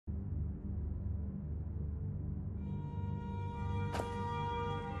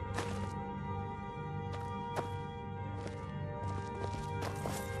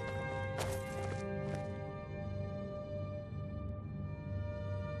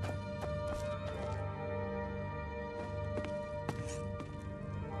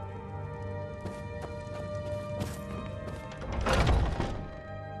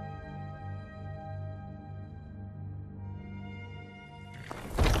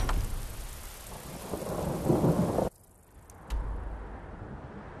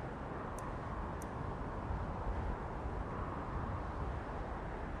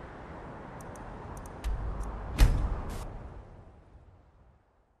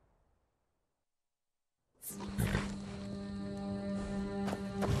guards.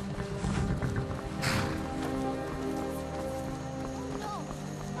 No,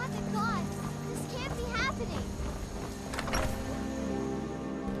 not the gods. This can't be happening.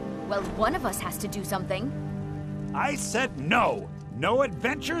 Well, one of us has to do something. I said no. No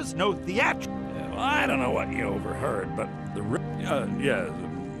adventures, no theatrics. I don't know what you overheard, but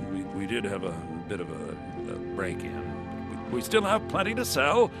we did have a bit of a break-in. We still have plenty to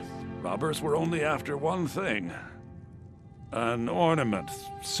sell. Robbers were only after one thing. An ornament,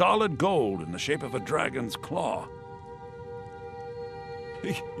 solid gold in the shape of a dragon's claw.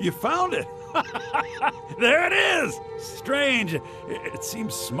 You found it! There it is! Strange. It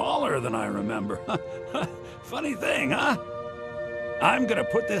seems smaller than I remember. Funny thing, huh? I'm gonna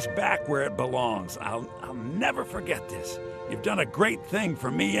put this back where it belongs. I'll never forget this. You've done a great thing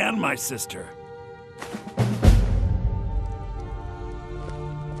for me and my sister.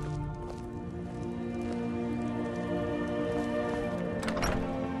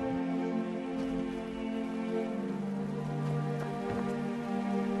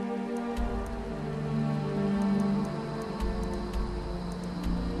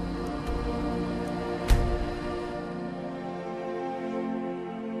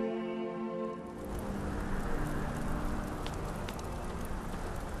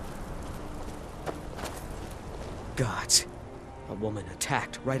 Gods. A woman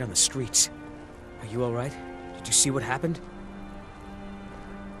attacked right on the streets. Are you all right? Did you see what happened?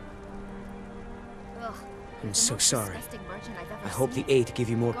 Ugh, I'm so sorry. I I hope the aid give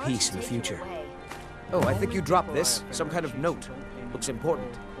you more peace in the future. Oh, I think you dropped this. Some kind of note. Looks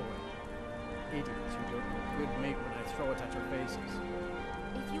important. Idiots who don't know good meat when I throw it at your faces.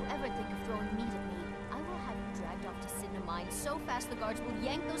 If you ever think of throwing meat at me, I will have you dragged off to Cidna mine so fast the guards will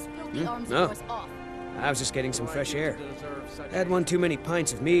yank those filthy arms of No. yours off. I was just getting some fresh air. Had one too many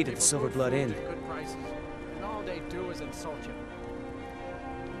pints of meat at the Silver Blood Inn. Good prices, and all they do is insult you.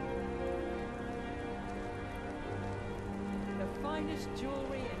 The finest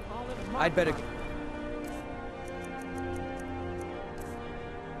jewelry in all of I'd better...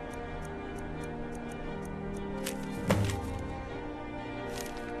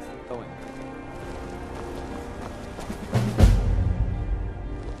 Going.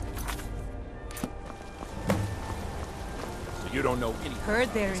 You don't know any.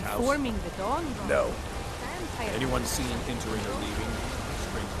 Heard they're informing the Dawn Guard. No. Vampire. Anyone seen entering or leaving?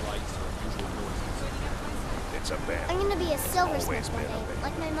 Strange lights or unusual noises? It's a bad. I'm gonna be a silversmith Always one been a day, bit.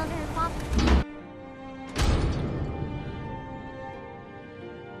 like my mother and papa.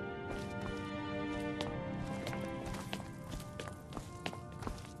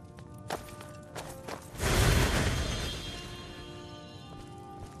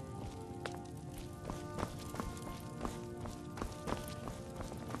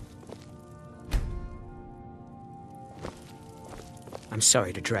 I'm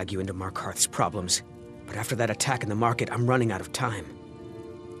sorry to drag you into Markarth's problems, but after that attack in the market, I'm running out of time.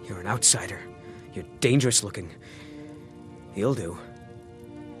 You're an outsider. You're dangerous looking. You'll do.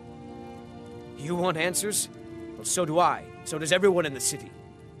 You want answers? Well, so do I. So does everyone in the city.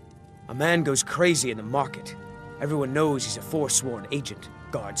 A man goes crazy in the market. Everyone knows he's a forsworn agent.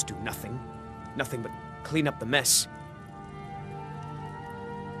 Guards do nothing. Nothing but clean up the mess.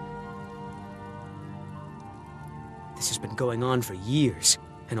 This has been going on for years,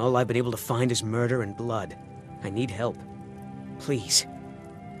 and all I've been able to find is murder and blood. I need help. Please,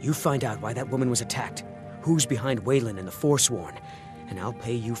 you find out why that woman was attacked, who's behind Waylon and the Forsworn, and I'll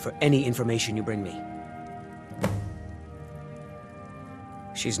pay you for any information you bring me.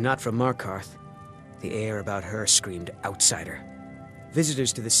 She's not from Markarth. The air about her screamed outsider.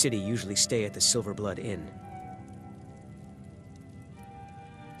 Visitors to the city usually stay at the Silver Blood Inn.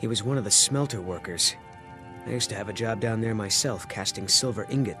 He was one of the smelter workers. I used to have a job down there myself, casting silver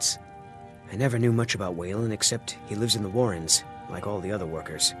ingots. I never knew much about Waylon, except he lives in the Warrens, like all the other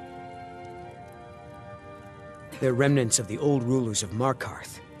workers. They're remnants of the old rulers of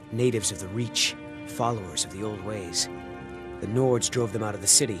Markarth, natives of the Reach, followers of the old ways. The Nords drove them out of the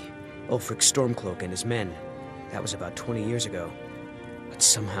city, Ulfric Stormcloak and his men. That was about 20 years ago. But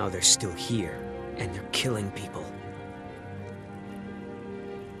somehow they're still here, and they're killing people.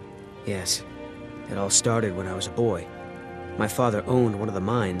 Yes. It all started when I was a boy. My father owned one of the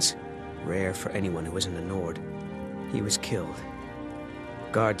mines, rare for anyone who isn't a Nord. He was killed.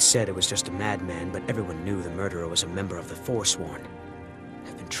 Guards said it was just a madman, but everyone knew the murderer was a member of the Forsworn.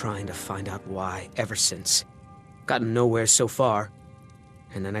 I've been trying to find out why ever since. Gotten nowhere so far.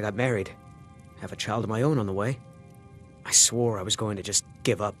 And then I got married. Have a child of my own on the way. I swore I was going to just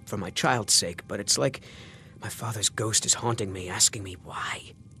give up for my child's sake, but it's like my father's ghost is haunting me, asking me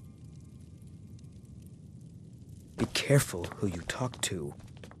why. Be careful who you talk to.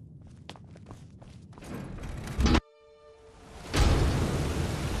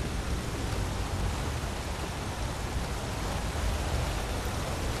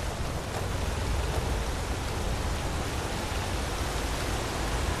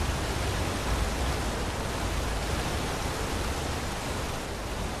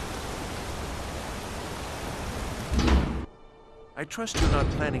 I trust you're not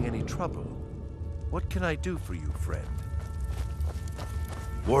planning any trouble. What can I do for you, friend?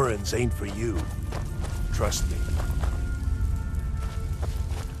 Warrens ain't for you. Trust me.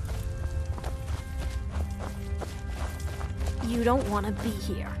 You don't want to be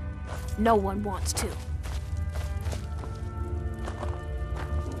here. No one wants to.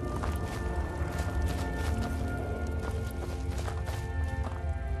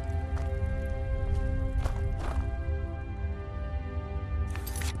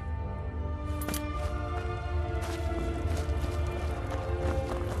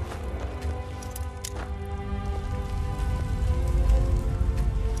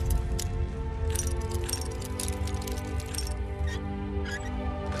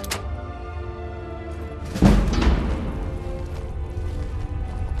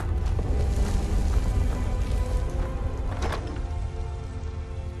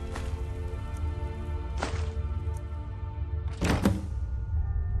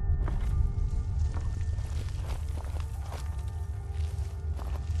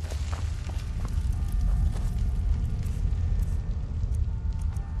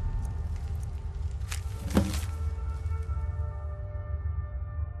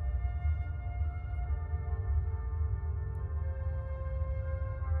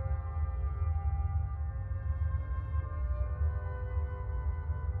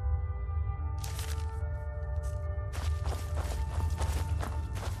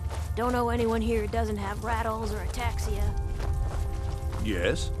 Don't know anyone here who doesn't have rattles or ataxia.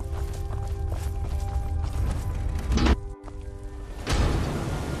 Yes?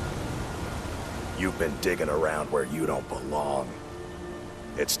 You've been digging around where you don't belong.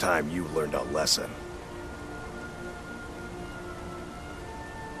 It's time you learned a lesson.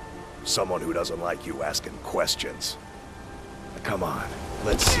 Someone who doesn't like you asking questions. Come on,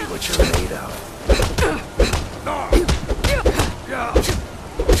 let's see what you're made of.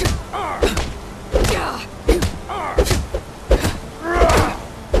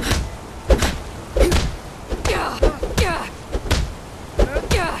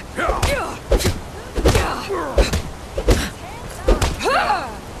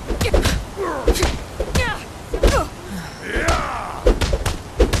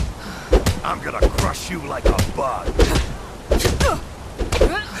 I'm gonna crush you like a bug.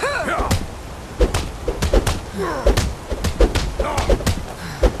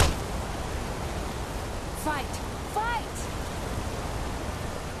 Fight! Fight!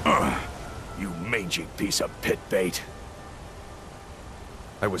 You mangy piece of pit bait.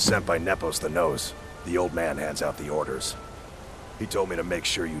 I was sent by Nepos the Nose. The old man hands out the orders. He told me to make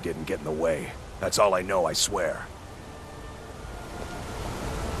sure you didn't get in the way. That's all I know, I swear.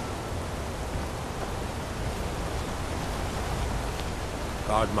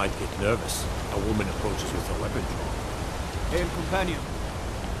 Guard might get nervous. A woman approaches with a weapon drawn. Hail, companion.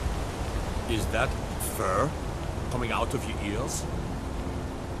 Is that fur coming out of your ears?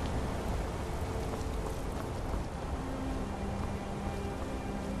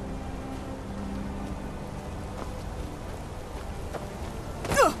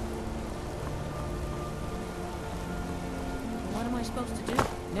 What am I supposed to do?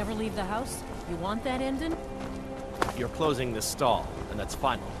 Never leave the house? You want that ending? You're closing the stall, and that's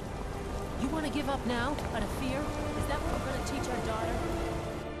final. You want to give up now, out of fear? Is that what we're going to teach our daughter?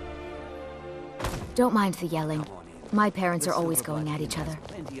 Don't mind the yelling. My parents are always going at each other.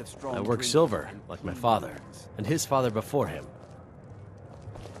 I work silver, like my father, and his father before him.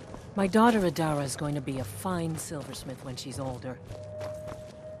 My daughter Adara is going to be a fine silversmith when she's older.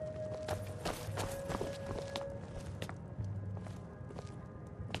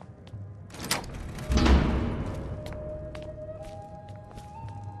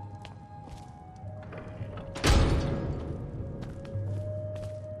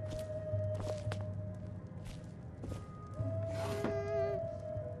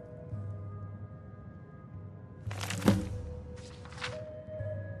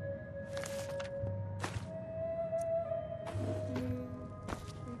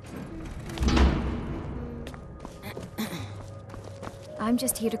 I'm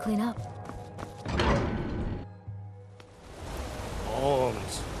just here to clean up.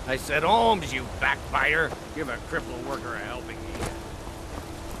 Holmes. I said Holmes, you backbiter. Give a crippled worker a helping hand.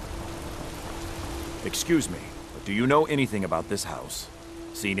 Excuse me, Do you know anything about this house?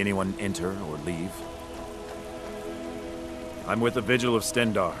 Seen anyone enter or leave? I'm with the Vigil of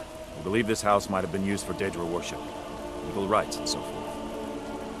Stendarr. We believe this house might have been used for Daedra worship, evil rites and so forth.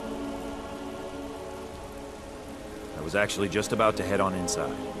 I was actually just about to head on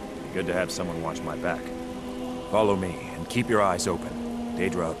inside. It'd be good to have someone watch my back. Follow me, and keep your eyes open.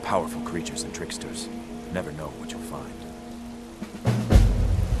 Daedra are powerful creatures and tricksters. Never know what you'll find.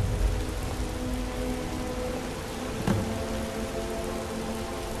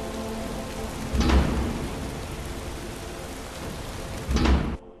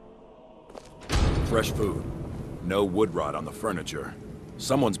 Fresh food. No wood rot on the furniture.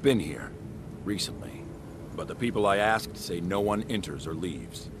 Someone's been here. Recently. But the people I asked say no one enters or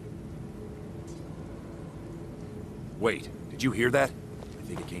leaves. Wait, did you hear that? I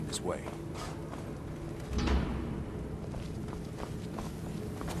think it came this way.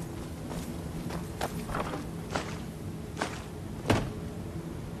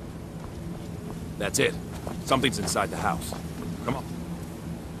 That's it. Something's inside the house. Come on.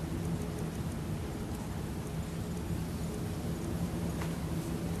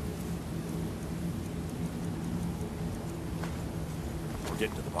 We're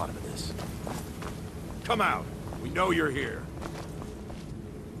getting to the bottom of this. Come out. We know you're here.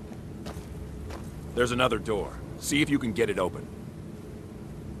 There's another door. See if you can get it open.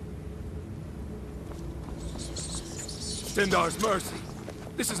 Stendarr's mercy.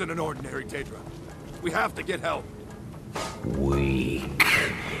 This isn't an ordinary Daedra. We have to get help. Weak.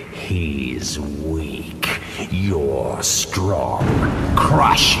 He's weak. You're strong.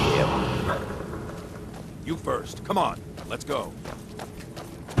 Crush him. You first. Come on. Let's go.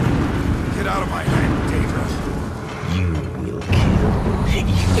 Get out of my hand, Daedra. You will kill. You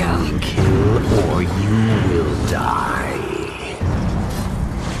will kill or you will die.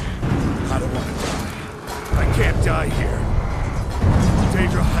 I don't want to die. I can't die here.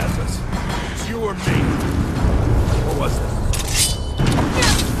 Daedra has us. It's you or me. What was that?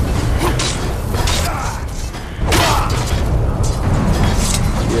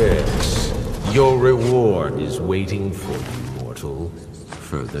 Yes. Your reward is waiting for you, mortal.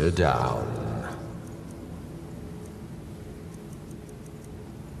 Further down.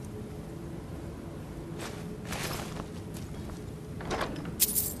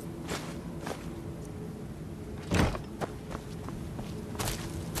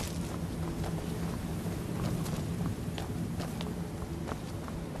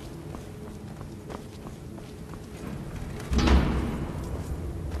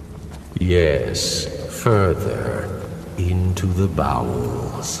 Yes, further into the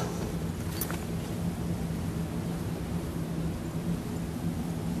bowels.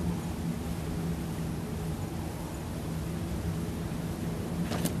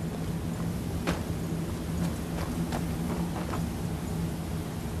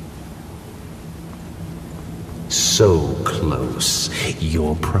 So close,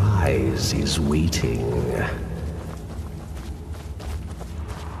 your prize is waiting.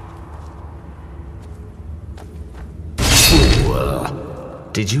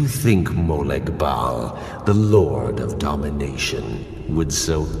 Did you think Molegbal, the Lord of Domination, would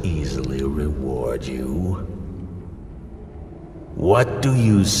so easily reward you? What do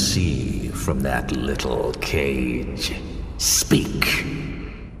you see from that little cage? Speak!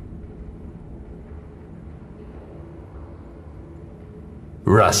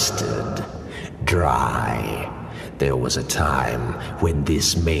 Rusted, dry. There was a time when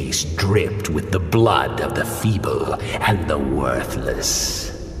this mace dripped with the blood of the feeble and the worthless.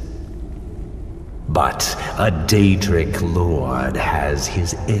 But a Daedric lord has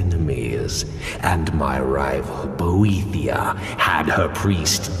his enemies, and my rival Boethia had her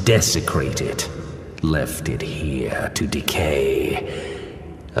priest desecrated, left it here to decay,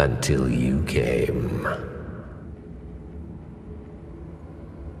 until you came.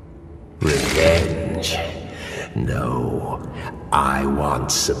 Revenge? No, I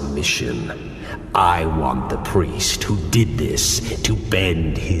want submission. I want the priest who did this to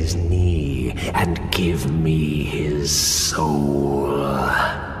bend his knee and give me his soul.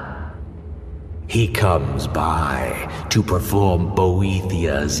 He comes by to perform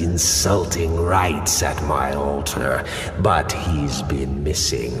Boethia's insulting rites at my altar, but he's been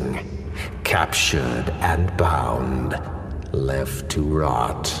missing, captured and bound, left to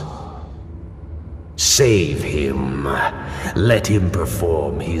rot. Save him. Let him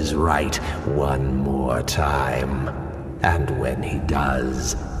perform his rite one more time. And when he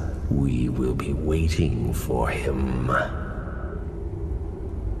does, we will be waiting for him.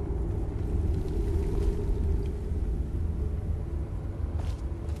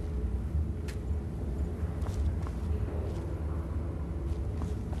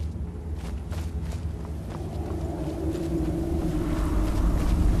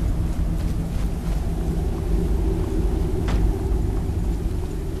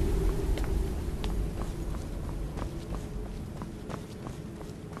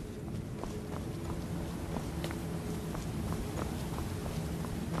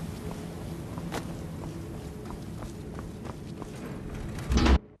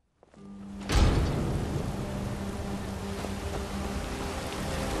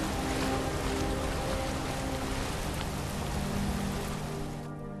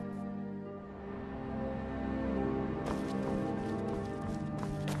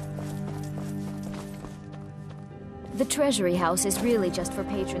 The Treasury House is really just for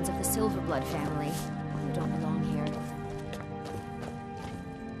patrons of the Silverblood family, who don't belong here.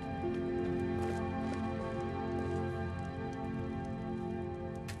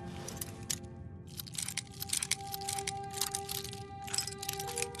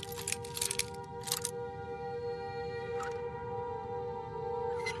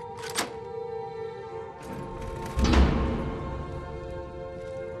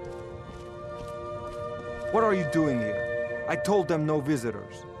 What are you doing here? I told them no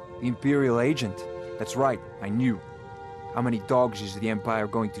visitors. The Imperial agent? That's right, I knew. How many dogs is the Empire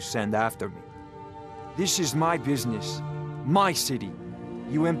going to send after me? This is my business. My city.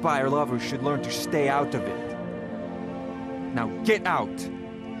 You Empire lovers should learn to stay out of it. Now get out!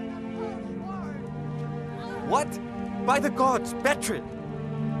 What? By the gods, Betrid!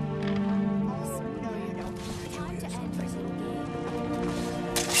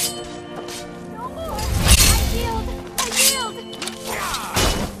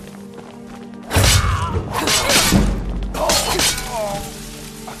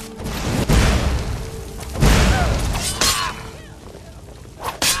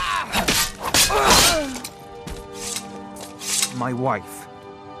 My wife.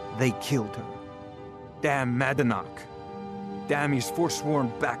 They killed her. Damn Madanach. Damn his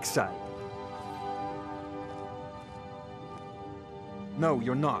forsworn backside. No,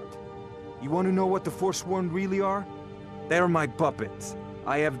 you're not. You want to know what the Forsworn really are? They're my puppets.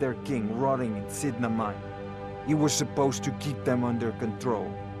 I have their king rotting in Cidna mine. He was supposed to keep them under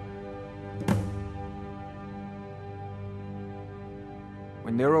control.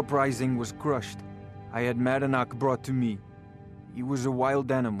 When their uprising was crushed, I had Madanach brought to me. He was a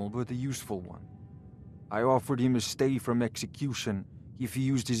wild animal, but a useful one. I offered him a stay from execution if he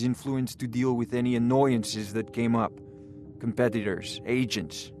used his influence to deal with any annoyances that came up. Competitors,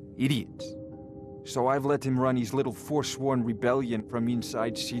 agents, idiots. So I've let him run his little Forsworn rebellion from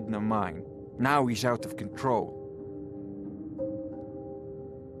inside Cidna mine. Now he's out of control.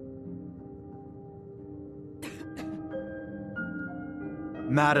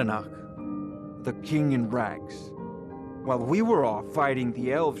 Madanach, the king in rags. While we were off fighting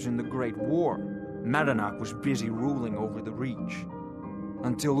the elves in the Great War, Madanach was busy ruling over the Reach.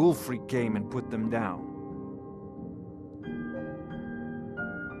 Until Ulfric came and put them down.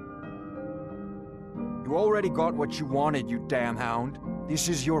 You already got what you wanted, you damn hound. This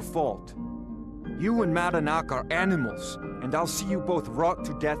is your fault. You and Madanach are animals, and I'll see you both rot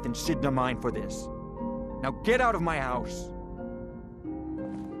to death in Cidna mine for this. Now get out of my house!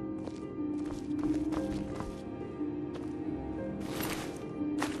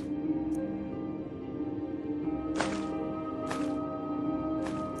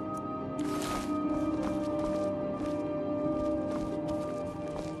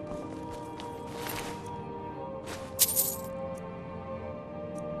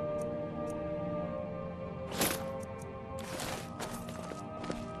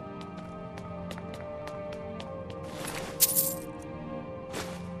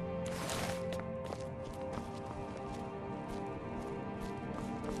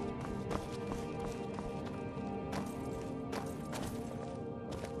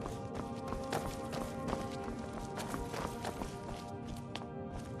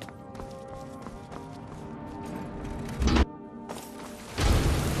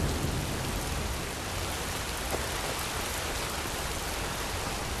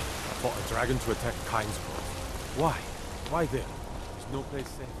 Fought a dragon to attack Kynesgrove. Why? Why there? There's no place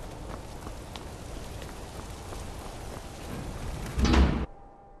safe.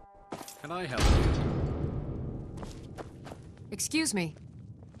 Can I help you? Excuse me.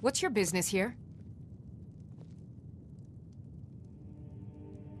 What's your business here?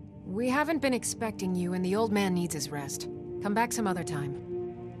 We haven't been expecting you, and the old man needs his rest. Come back some other time.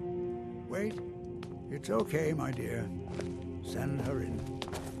 Wait. It's okay, my dear. Send her in.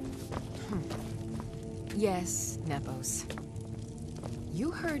 Yes, Nepos.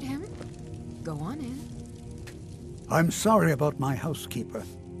 You heard him. Go on in. I'm sorry about my housekeeper.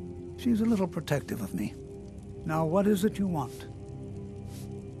 She's a little protective of me. Now, what is it you want?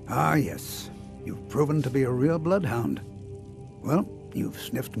 Ah, yes. You've proven to be a real bloodhound. Well, you've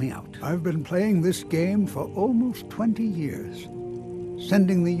sniffed me out. I've been playing this game for almost 20 years.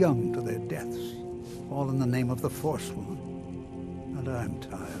 Sending the young to their deaths. All in the name of the Forsworn. And I'm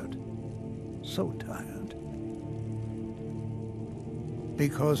tired. So tired.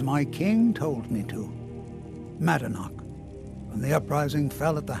 Because my king told me to. Madanach. When the uprising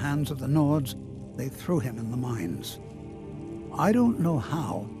fell at the hands of the Nords, they threw him in the mines. I don't know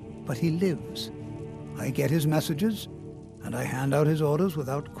how, but he lives. I get his messages, and I hand out his orders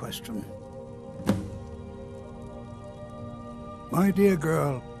without question. My dear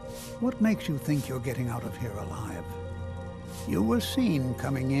girl, what makes you think you're getting out of here alive? You were seen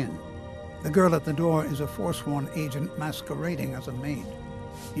coming in. The girl at the door is a Forsworn agent masquerading as a maid.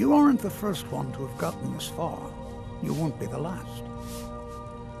 You aren't the first one to have gotten this far. You won't be the last.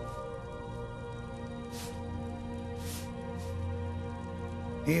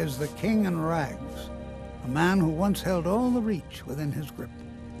 He is the King in Rags, a man who once held all the Reach within his grip.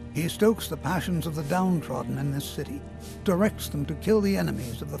 He stokes the passions of the downtrodden in this city, directs them to kill the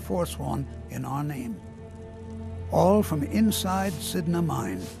enemies of the Forsworn in our name. All from inside Cidna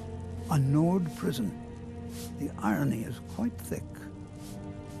Mine, a Nord prison. The irony is quite thick.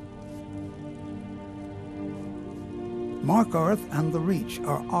 Markarth and the Reach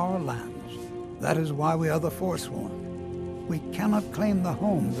are our lands. That is why we are the Forsworn. We cannot claim the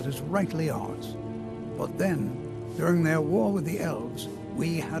home that is rightly ours. But then, during their war with the elves,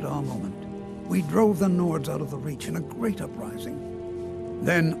 we had our moment. We drove the Nords out of the Reach in a great uprising.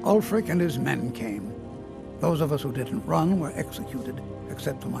 Then Ulfric and his men came. Those of us who didn't run were executed,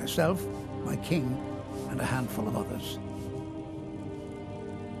 except for myself, my king, and a handful of others.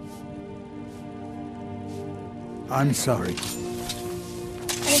 I'm sorry.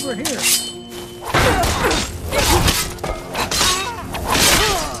 Over here.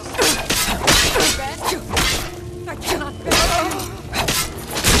 I cannot bear you.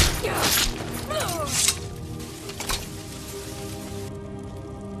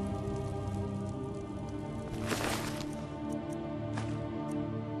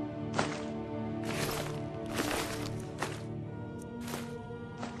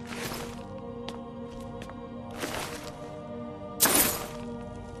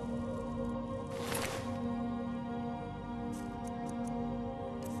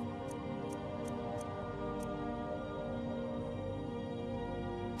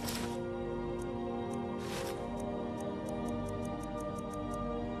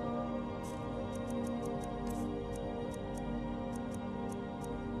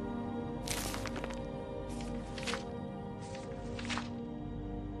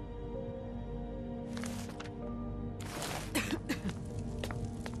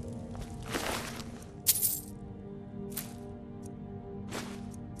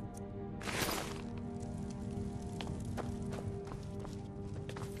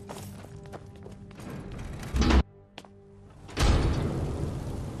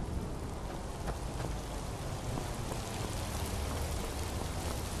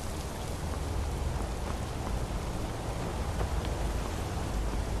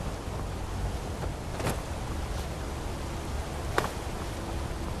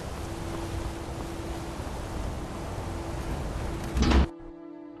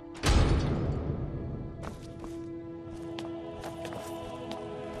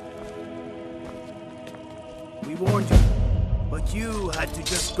 We warned you, but you had to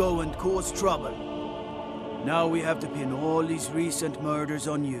just go and cause trouble. Now we have to pin all these recent murders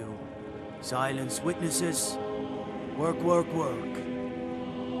on you. Silence witnesses. Work, work, work.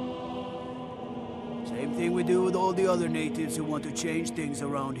 Same thing we do with all the other natives who want to change things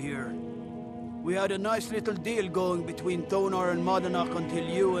around here. We had a nice little deal going between Thonar and Madanach until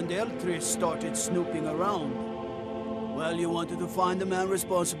you and Eltris started snooping around. Well, you wanted to find the man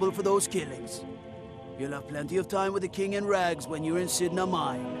responsible for those killings. You'll have plenty of time with the King in Rags when you're in Cidna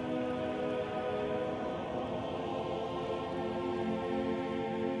Mine.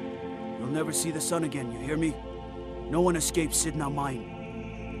 You'll never see the sun again, you hear me? No one escapes Cidna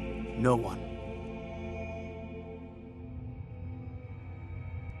Mine. No one.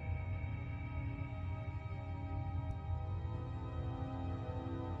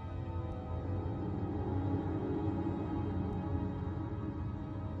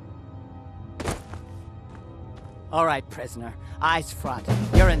 All right, prisoner. Eyes front.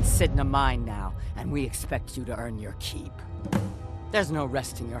 You're in Cidna Mine now, and we expect you to earn your keep. There's no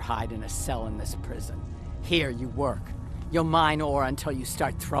resting your hide in a cell in this prison. Here you work. You'll mine ore until you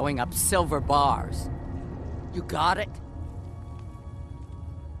start throwing up silver bars. You got it?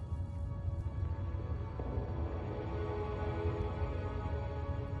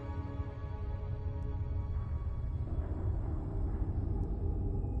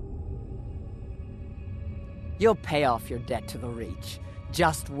 You'll pay off your debt to the Reach.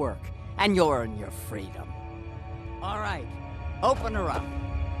 Just work, and you'll earn your freedom. All right, open her up.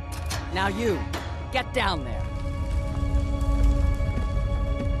 Now you, get down there.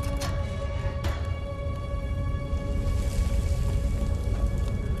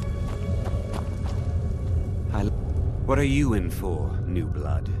 What are you in for, new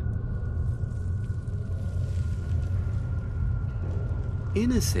blood?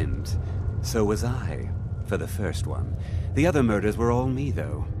 Innocent. So was I. for the first one. The other murders were all me,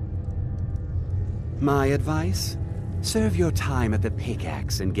 though. My advice? Serve your time at the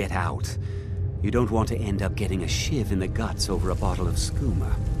pickaxe and get out. You don't want to end up getting a shiv in the guts over a bottle of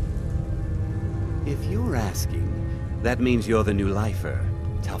skooma. If you're asking, that means you're the new lifer.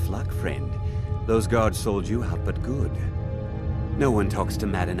 Tough luck, friend. Those guards sold you out, but good. No one talks to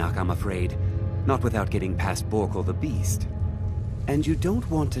Madanak, I'm afraid. Not without getting past Borkle the Beast. And you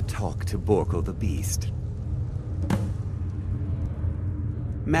don't want to talk to Borkle the Beast.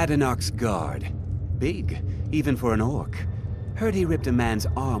 Madanak's guard. Big, even for an orc. Heard he ripped a man's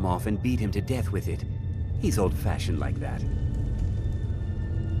arm off and beat him to death with it. He's old-fashioned like that.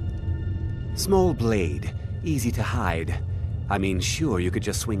 Small blade, easy to hide. I mean, sure, you could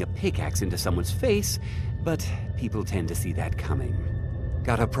just swing a pickaxe into someone's face, but people tend to see that coming.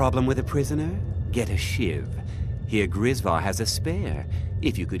 Got a problem with a prisoner? Get a shiv. Here Grisvar has a spare,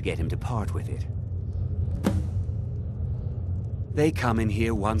 if you could get him to part with it. They come in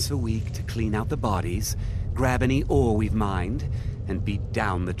here once a week to clean out the bodies, grab any ore we've mined, and beat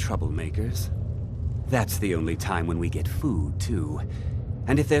down the troublemakers. That's the only time when we get food, too.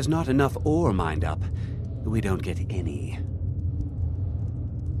 And if there's not enough ore mined up, we don't get any.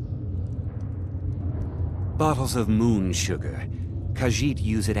 Bottles of moon sugar. Khajiit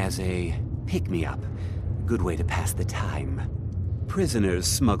use it as a pick-me-up. Good way to pass the time. Prisoners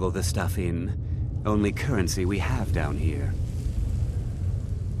smuggle the stuff in. Only currency we have down here.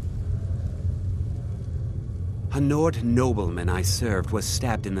 A Nord nobleman I served was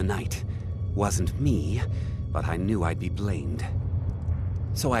stabbed in the night. Wasn't me, but I knew I'd be blamed.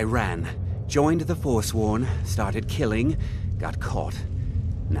 So I ran, joined the Forsworn, started killing, got caught.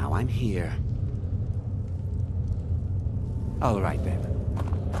 Now I'm here. All right, then.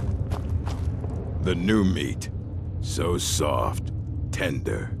 The new meat. So soft,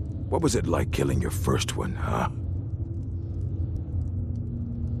 tender. What was it like killing your first one, huh?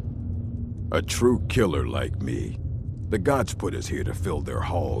 A true killer like me. The gods put us here to fill their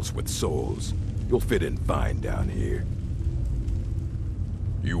halls with souls. You'll fit in fine down here.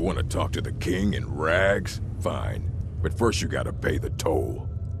 You want to talk to the king in rags? Fine. But first you gotta pay the toll.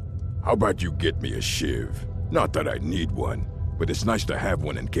 How about you get me a shiv? Not that I need one, but it's nice to have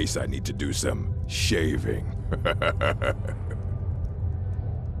one in case I need to do some shaving.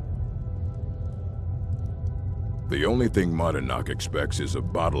 The only thing Madanak expects is a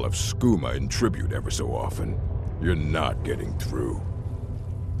bottle of skooma in tribute ever so often. You're not getting through.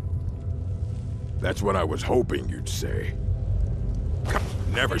 That's what I was hoping you'd say.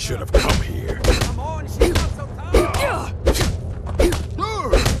 Never should have come here. Come on, she's not so tough.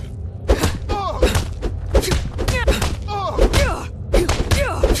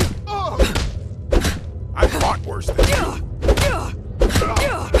 I fought worse than you.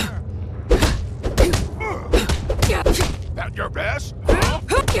 At your best?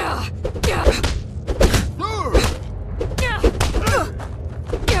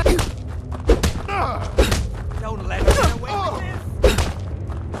 Don't let her get away with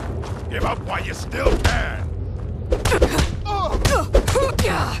this. Give up while you still can.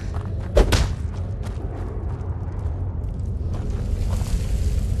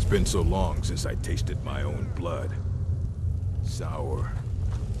 It's been so long since I tasted my own blood. Sour.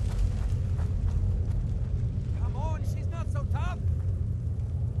 Come on, she's not so tough.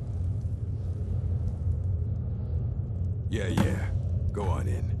 Yeah. Go on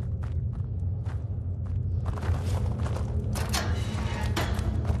in.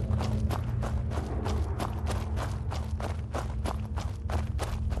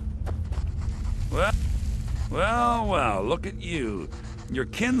 Well, look at you. Your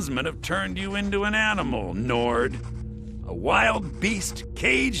kinsmen have turned you into an animal, Nord. A wild beast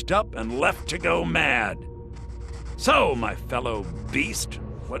caged up and left to go mad. So, my fellow beast,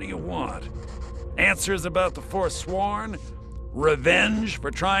 what do you want? Answers about the Forsworn? Revenge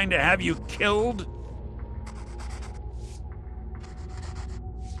for trying to have you killed?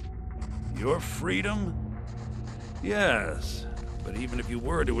 Your freedom? Yes. But even if you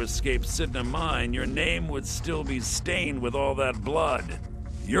were to escape Cidna Mine, your name would still be stained with all that blood.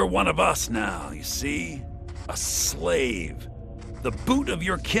 You're one of us now, you see? A slave. The boot of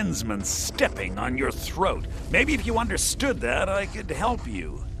your kinsman stepping on your throat. Maybe if you understood that, I could help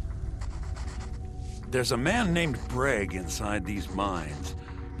you. There's a man named Breg inside these mines.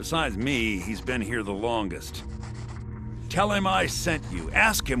 Besides me, he's been here the longest. Tell him I sent you.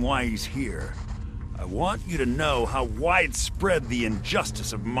 Ask him why he's here. I want you to know how widespread the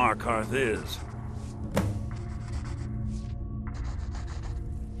injustice of Markarth is.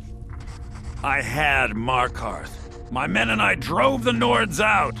 I had Markarth. My men and I drove the Nords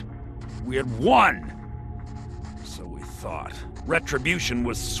out. We had won. thought. Retribution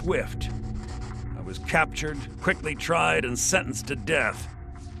was swift. I was captured, quickly tried, and sentenced to death.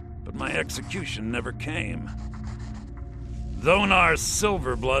 But my execution never came. Thonar's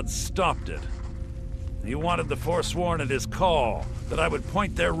Silverblood stopped it. He wanted the Forsworn at his call, that I would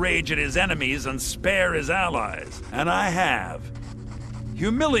point their rage at his enemies and spare his allies. And I have.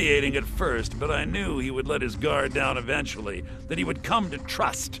 Humiliating at first, but I knew he would let his guard down eventually, that he would come to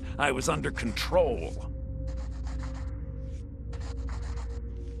trust I was under control.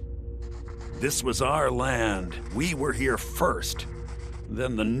 This was our land. We were here first.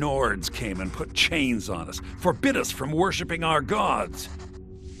 Then the Nords came and put chains on us, forbid us from worshipping our gods.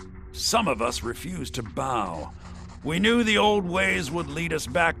 Some of us refused to bow. We knew the old ways would lead us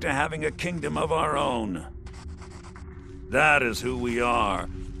back to having a kingdom of our own. That is who we are,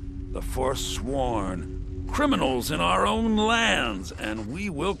 the Forsworn, criminals in our own lands, and we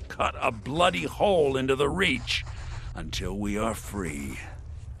will cut a bloody hole into the Reach until we are free.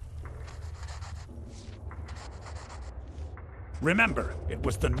 Remember, it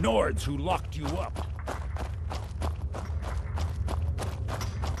was the Nords who locked you up.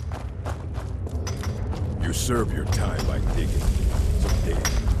 You serve your time by digging, so dig.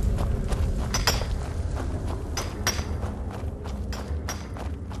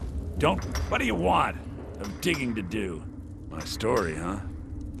 What do you want of digging to do? My story, huh?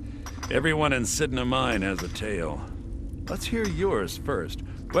 Everyone in Cidna Mine has a tale. Let's hear yours first.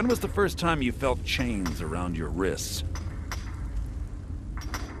 When was the first time you felt chains around your wrists?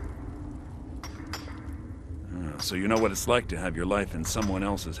 So you know what it's like to have your life in someone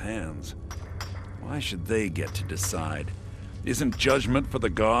else's hands. Why should they get to decide? Isn't judgment for the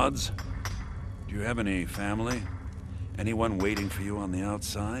gods? Do you have any family? Anyone waiting for you on the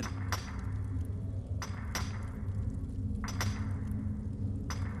outside?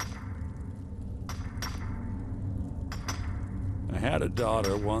 I had a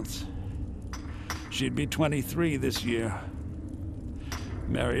daughter once. She'd be 23 this year.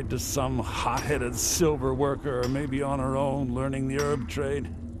 Married to some hot-headed silver worker, or maybe on her own, learning the herb trade.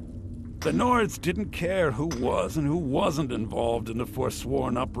 The Nords didn't care who was and who wasn't involved in the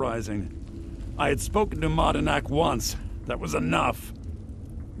Forsworn uprising. I had spoken to Madanak once. That was enough.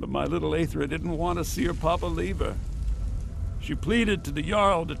 But my little Aethra didn't want to see her papa leave her. She pleaded to the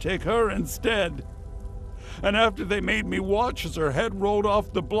Jarl to take her instead. And after they made me watch as her head rolled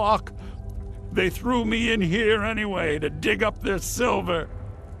off the block, they threw me in here anyway to dig up their silver.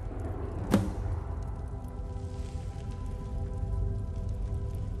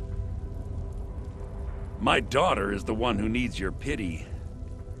 My daughter is the one who needs your pity.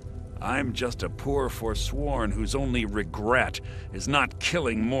 I'm just a poor Forsworn whose only regret is not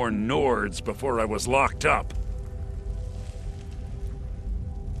killing more Nords before I was locked up.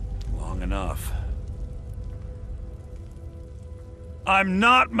 Long enough. I'm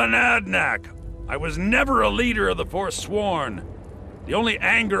not Monadnack. I was never a leader of the Forsworn. The only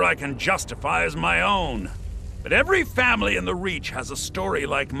anger I can justify is my own. But every family in the Reach has a story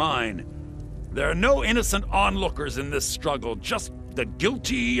like mine. There are no innocent onlookers in this struggle, just the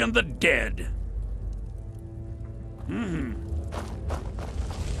guilty and the dead.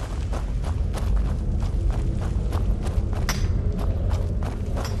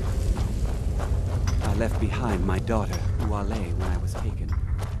 I left behind my daughter, Uale, when I was taken.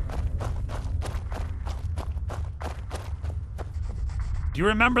 Do you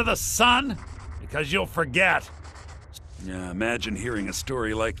remember the sun? Because you'll forget. Yeah, imagine hearing a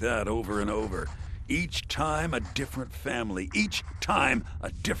story like that over and over. Each time a different family, each time a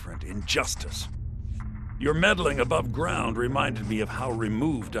different injustice. Your meddling above ground reminded me of how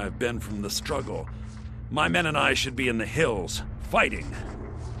removed I've been from the struggle. My men and I should be in the hills, fighting.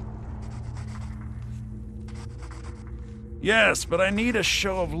 Yes, but I need a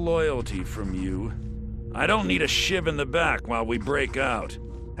show of loyalty from you. I don't need a shiv in the back while we break out.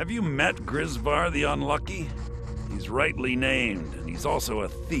 Have you met Grisvar the Unlucky? He's rightly named, and he's also a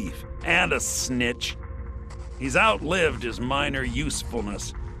thief and a snitch. He's outlived his minor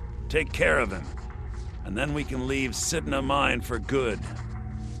usefulness. Take care of him, and then we can leave Cidna Mine for good.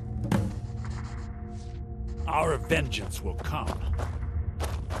 Our vengeance will come.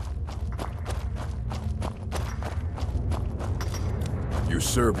 You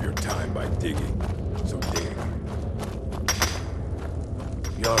serve your time by digging, so dig.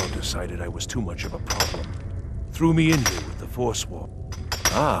 Jarl decided I was too much of a problem. Threw me in here with the Forsworn.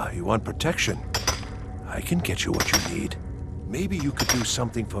 Ah, you want protection? I can get you what you need. Maybe you could do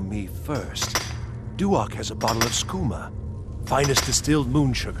something for me first. Duak has a bottle of skooma, finest distilled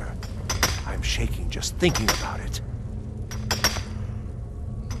moon sugar. I'm shaking just thinking about it.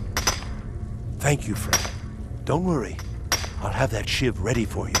 Thank you, friend. Don't worry. I'll have that shiv ready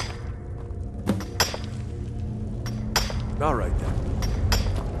for you. All right, then.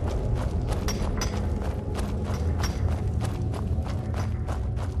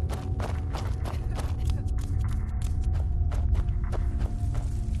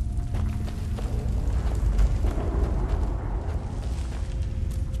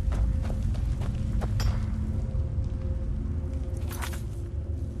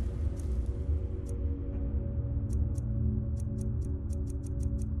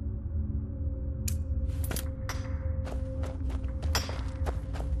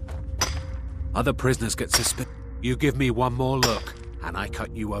 Other prisoners get suspicious. You give me one more look, and I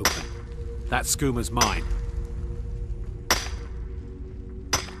cut you open. That schooner's mine.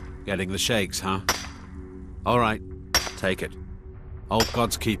 Getting the shakes, huh? All right, take it. Old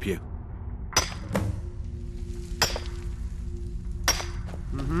gods keep you.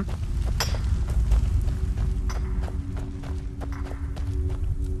 Mm-hmm.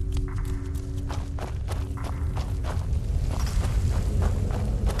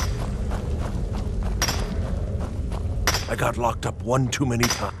 I got locked up one too many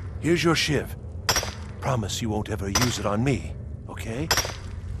times. Here's your shiv. Promise you won't ever use it on me, okay?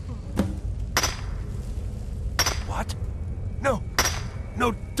 What? No!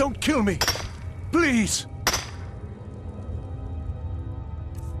 No, don't kill me! Please!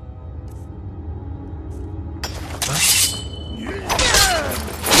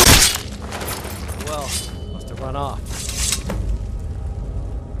 Well, must have run off.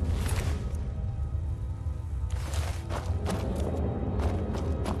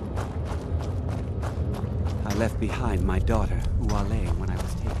 I left behind my daughter, Uale, when I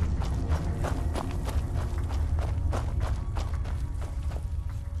was taken.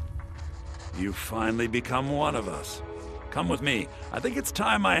 You've finally become one of us. Come with me. I think it's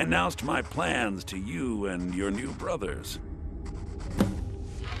time I announced my plans to you and your new brothers.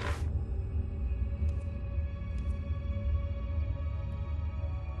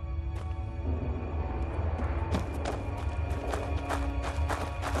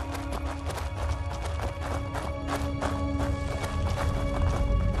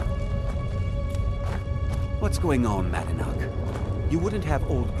 What's going on, Madanak? You wouldn't have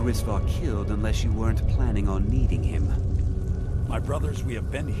old Grisvar killed unless you weren't planning on needing him. My brothers, we have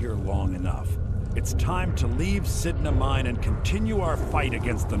been here long enough. It's time to leave Cidna Mine and continue our fight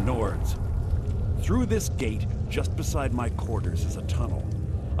against the Nords. Through this gate, just beside my quarters, is a tunnel.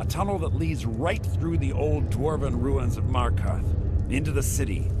 A tunnel that leads right through the old dwarven ruins of Markarth, into the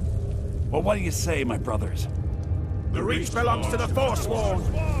city. Well, what do you say, my brothers? The Reach belongs to the Forsworn!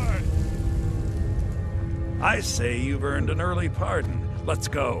 I say you've earned an early pardon. Let's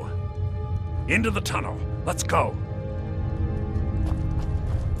go. Into the tunnel. Let's go.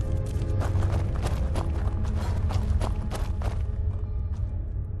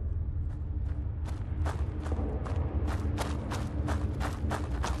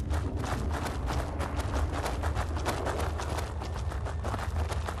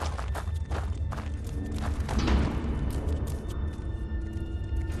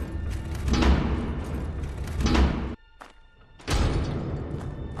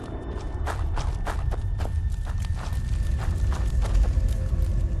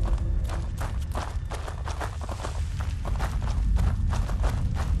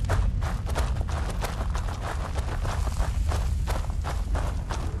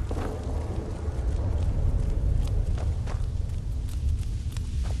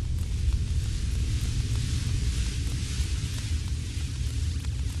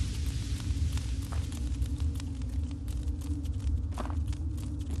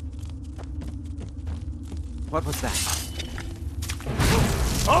 What was that?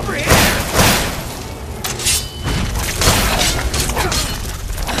 Over here!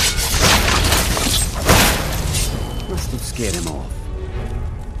 Must have scared him off.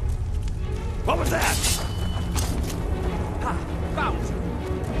 What was that? Ha! Found!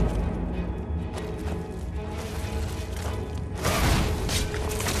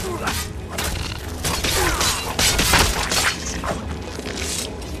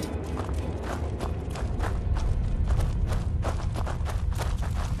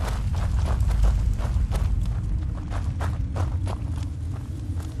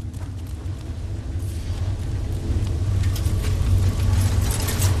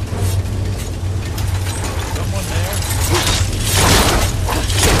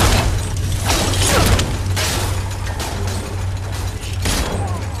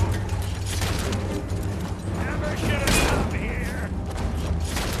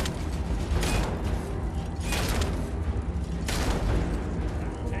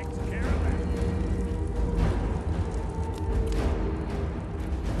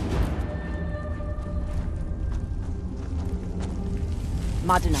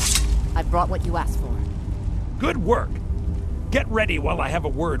 Madina, I brought what you asked for. Good work. Get ready while I have a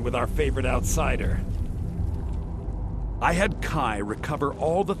word with our favorite outsider. I had Kai recover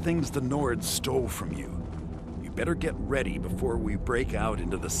all the things the Nords stole from you. You better get ready before we break out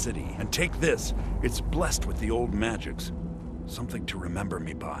into the city. And take this. It's blessed with the old magics. Something to remember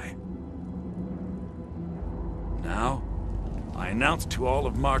me by. Now, I announce to all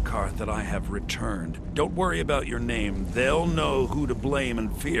of Markarth that I have returned. Don't worry about your name. They'll know who to blame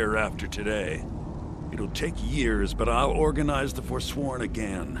and fear after today. It'll take years, but I'll organize the Forsworn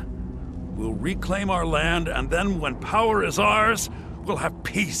again. We'll reclaim our land, and then when power is ours, we'll have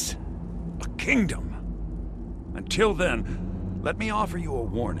peace. A kingdom. Until then, let me offer you a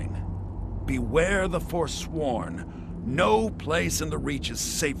warning. Beware the Forsworn. No place in the Reach is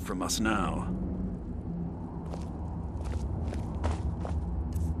safe from us now.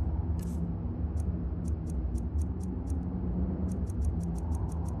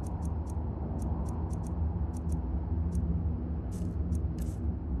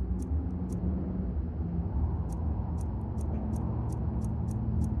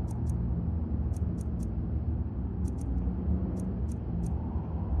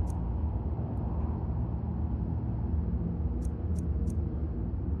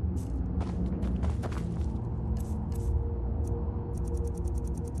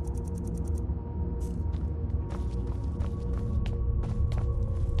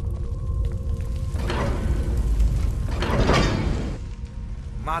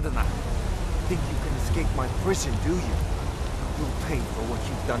 Madina, think you can escape my prison, do you? You'll pay for what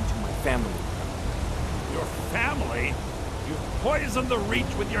you've done to my family. Your family? You've poisoned the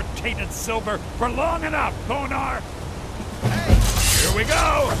Reach with your tainted silver for long enough, Thonar! Hey! Here we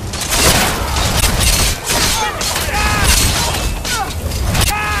go!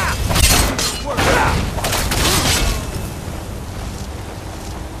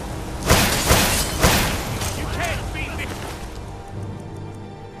 You can't beat me!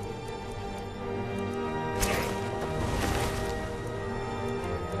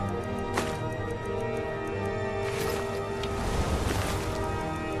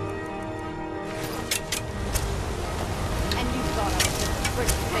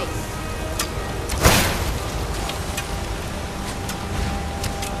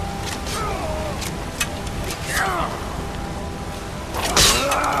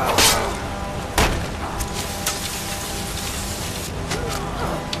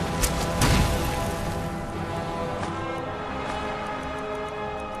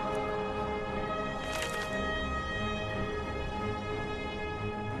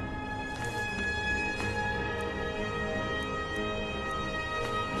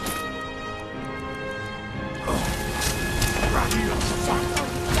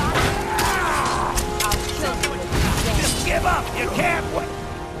 Just give up! You can't win!